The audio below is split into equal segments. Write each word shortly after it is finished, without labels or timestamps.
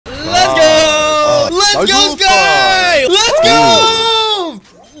Let's go, Sky! Let's go!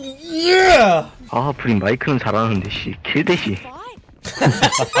 Yeah! 아, 브린 마이크는 잘하는데 씨 킬댓이.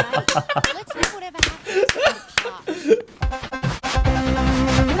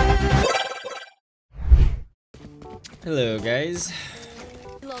 Hello guys.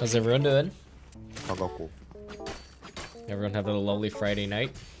 How's everyone doing? 반갑고. Everyone having a lovely Friday night?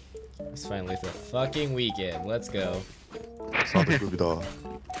 It's finally the fucking weekend. Let's go. 4등급이다.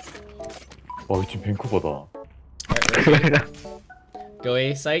 와, 지금 밴쿠버다. Alright, go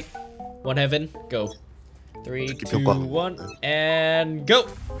A site. One heaven. Go. 3, 2, 1, and go.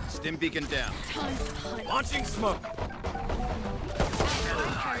 Stim beacon down. Launching smoke.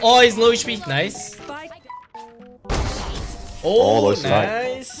 Oh, he's low HP. Nice. Oh, nice.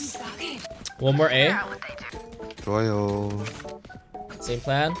 nice. One more A. 좋아요. Same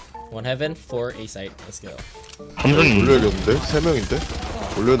plan. One heaven, 4 A site. Let's go. 함정이 올려야겠는데? 3명인데?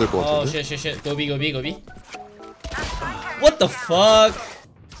 올려야 될 것 Oh 같은데? shit. Go B, go B, go B. What the fuck?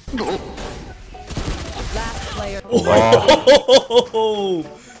 Oh.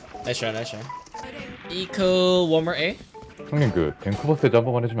 Nice try, nice try. Eco, one more A. 형님 그 밴쿠버 세즈 한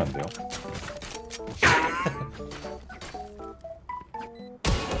번만 해주면 안 돼요?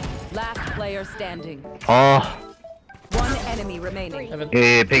 Last player standing. 아, One enemy remaining. Heaven.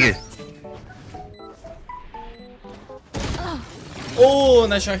 예, 100일. Oh,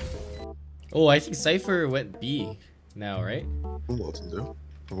 nice try. Oh, I think Cypher went B now, right? 그런 것 같은데요?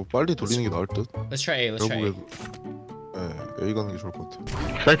 이거 빨리 돌리는 게 나을 듯? Let's try A, let's try A. 결국에 A 가는 게 좋을 것 같아.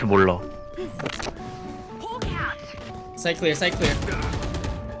 사이트 몰라. Side clear, side clear.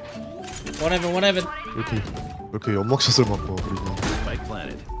 One heaven, one heaven. 이렇게 연막샷을 맞고 그리고 Spike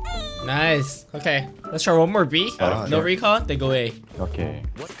planted. Nice. Okay, let's try one more B. Yeah, No sure. recon, they go A. 오케이.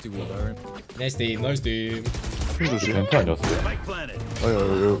 What do we learn? Nice team, nice team. 힘 조심. 벤트 아니었어요? Spike planted.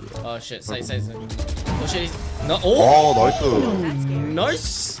 아유. Oh shit, side. Oh shit, no. Oh, 아 나이스.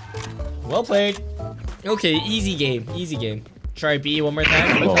 nice. Well played. Okay, easy game, easy game. Try B one more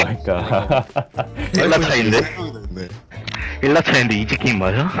time. 오 마이 갓. 1라 차인데? 네. 1라 차인데 이제 게임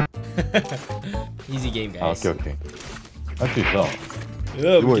맞아? Easy game, 아 guys. 오케이. 할 수 있어.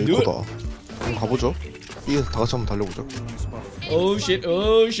 Yeah, 이거 we can do it. A거다. 그럼 가보죠. B에서 다 같이 한번 달려보죠. Oh shit,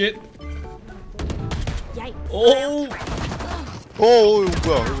 oh shit. Oh. 오 이거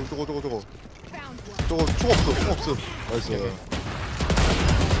뭐야? 저거 총 없어. 나이스.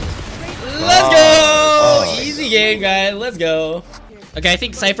 Let's go! Easy game, guys. Let's go. Okay, I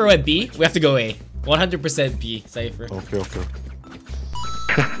think Cypher went B. We have to go A. 100% B, Cypher. 오케이.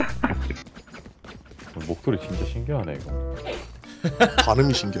 목소리 진짜 신기하네 이거.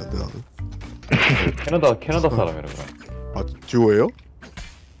 발음이 신기한데 나는. 캐나다 사람이라 그래. 아 듀오예요?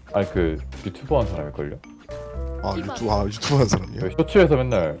 아니 그 유튜버 한 사람일걸요? 아 유튜브 하는 사람이에요? 그 쇼츠에서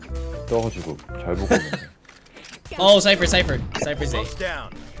맨날 떠가지고 잘 보고 있는데. Oh, Cypher's A. Smoke's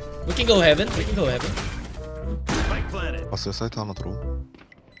down. We can go heaven. Spike planted. 봤어요 사이트 하나 들어.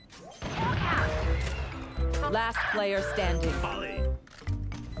 Last player standing. Molly.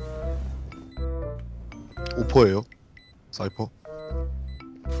 오퍼예요. 사이퍼.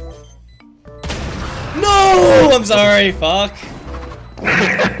 No! I'm sorry. Fuck.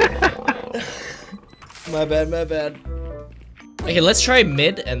 My bad. Okay, let's try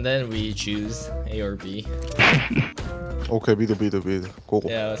mid and then we choose A or B. 오케이 미드 고고.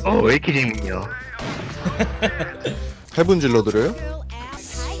 Yeah. Let's 왜 이렇게 재밌냐? 헤븐 질러드려요?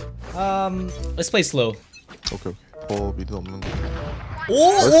 let's play slow. 오케이. 미드 없는 거.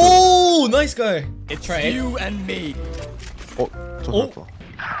 Oh, nice guy. Try it. You and me. 잠깐만.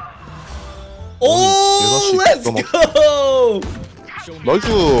 Oh, let's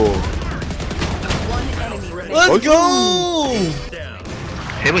go. 나이스. One enemy remaining. Let's go. Down.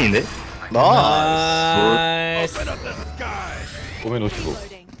 해븐인데? Nice. Open up the sky. 몸에 놓치고.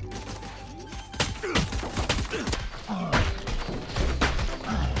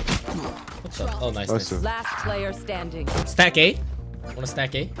 Oh, nice. 나이스. Last player standing. Stack A. Wanna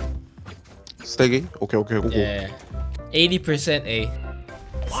stack A? 스택이? 오케이 고고. Yeah. 80% A.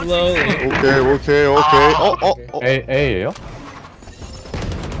 Slowly. 오케이. A예요?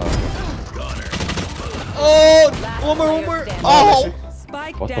 Oh, Last one more. player standing. Oh.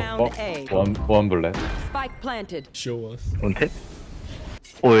 Spike What the down fuck? A. 원 블랙. Spike planted. Show us. 원탭?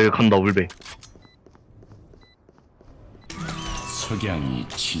 여기 간다 울베. 석양이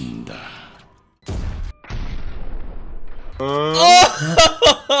친다.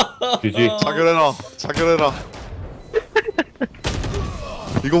 GG. 자결해라.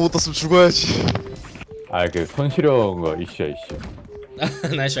 이거 못 땄으면 죽어야지. 아 그 손시려가 이슈야 이슈.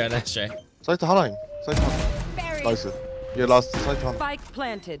 Nice try. 사이트 하나임. 나이스. 얘 라스트 사이트 하나. Spike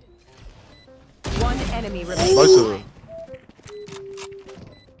planted. One enemy remaining. 나이스.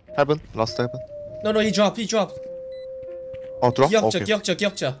 헤븐 라스트 헤븐. No, he dropped. 들어? 기억자.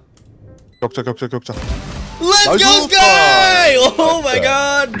 격자. Let's Nice go, move, Sky! Oh my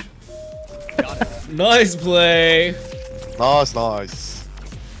god! Nice play. 나이스.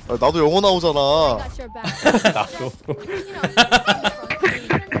 나도 영어 나오잖아. Got your back. 나도.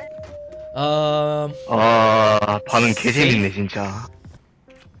 반응 개재밌네 진짜.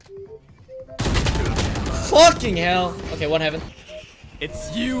 Fucking hell. Okay, one heaven.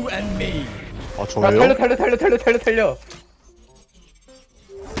 It's you and me. 야, 저예요? 탈려.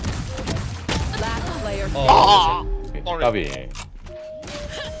 Last player Oh, 까비.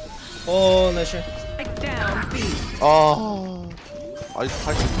 oh, no shit. strike down B. 아니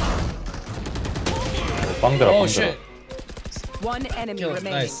 80. 빵들아. Oh shit. One enemy Kill.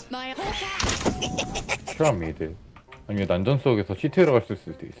 remaining. Nice. My 슈람 미드. 아니면 난전 속에서 CT로 갈 수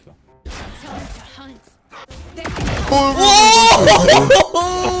있을 수도 있어. time to hunt.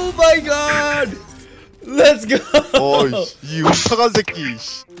 Oh my god! Let's go! 이 음탕한 새끼.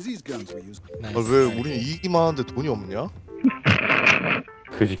 These guns we use. Nice. 왜 우린 이기기만 하는데 돈이 없냐?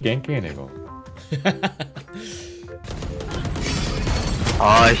 그지 깽깽이네 이거.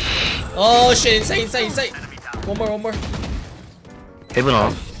 아이씨. Oh shit, inside. One more.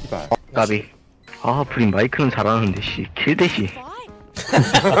 헤븐아. 씨발. 까비. 브린 마이크는 잘하는데 씨 킬댓이. Fine.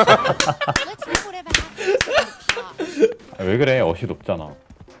 Let's see whatever happens. 아, 왜 그래? 어시 높잖아.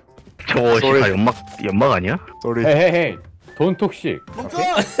 저거 Sorry. 씨발 연막 아니야? 쏘리. 헤헤헤. 돈 톡식. 오케이.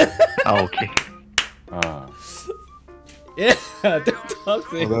 아. Yeah, don't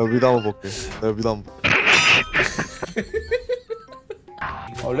toxic. 내가 미드 한번 볼게.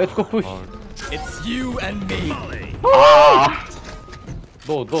 렛츠고 푸시. It's you and me.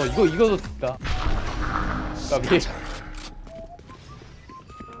 너 이거 진짜. 까비.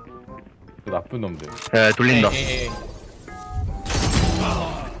 나쁜 놈들. 야 돌린다. Hey.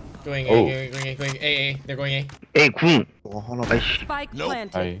 Going Oh. A. They're going A. 에이 궁. 하나. 아이씨. Spike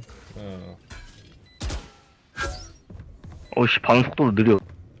planted. 아이. 어씨 반응 속도도 느려.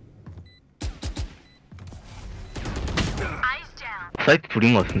 사이트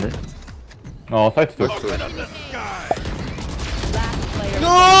둘인 것 같은데. 사이트 돌. Last player.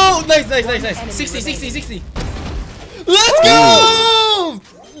 No! Nice. 60. Let's go!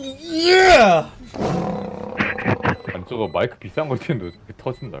 Yeah! 안 저거 마이크 비싼 거 치는데 어떻게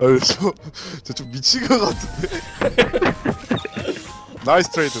터진다. 저좀 미친 것 같은데. 나이스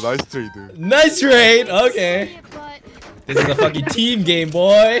트레이드. Nice trade. Okay. But This is a fucking team game,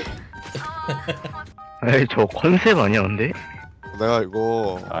 boy. 에이 저 컨셉 아니야 근데? 내가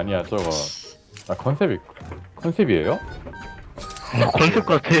이거 아니야 저거. 컨셉이에요? 컨셉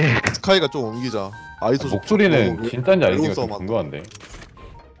같아. 스카이가 좀 옮기자. 아이소 좀 목소리는 좀 진짜인지 아닌지 외로운 좀 싸움 궁금한데.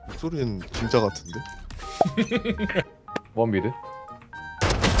 목소리는 진짜 같은데. 원 미드?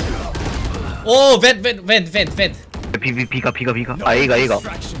 Oh, vent. 비가. A가.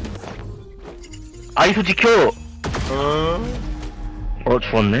 아이소 지켜.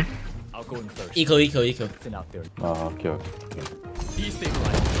 죽었네. I'll go in first. Eco. Thin out there. 오케이. Be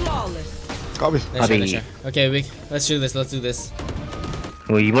stabilized. Flawless. 까비. Nice shot. Okay, let's do this.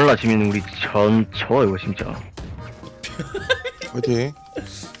 이벌라 지면 우리 저 이거 진짜. 화이팅.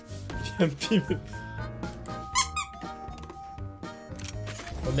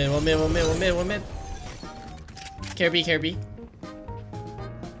 One mid. Care B.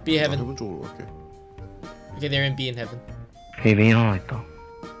 B heaven. 해본 쪽으로 갈게. Okay, they're in B in heaven. 베이비 하나 있다.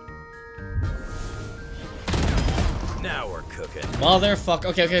 Now we're cooking. Motherfuck.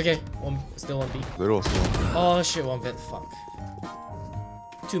 Okay. Still one B. 내려왔어. Oh shit, one vent. Fuck.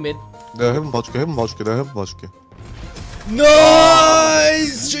 Two mid. 내가 해본 봐줄게.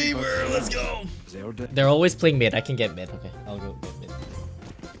 Nice, Dreamer. Let's go. Zero dead. They're always playing mid. I can get mid. Okay, I'll go get mid.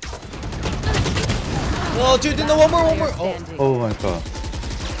 Oh, dude, no, one more. Oh, Standing. 오 마이 갓.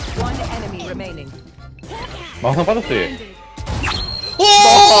 One enemy remaining. 막상 빠졌어 얘.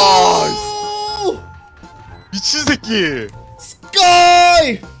 oh! 미친 새끼.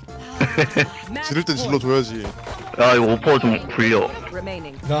 Sky! Match 지를 땐 point. 질러줘야지. 야 이거 오퍼 좀 굴려.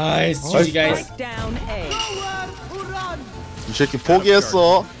 Remaining. Nice, GG guys. Strike down A. 이 새끼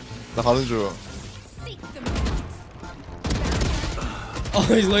포기했어. 나 가는 중. Oh,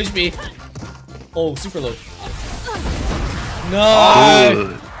 he's low HP. Oh, super low. Nice.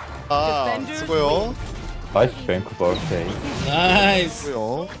 수고요. 나이스 뱅크버. 오케이. Nice.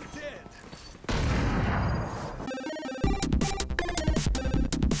 수고요.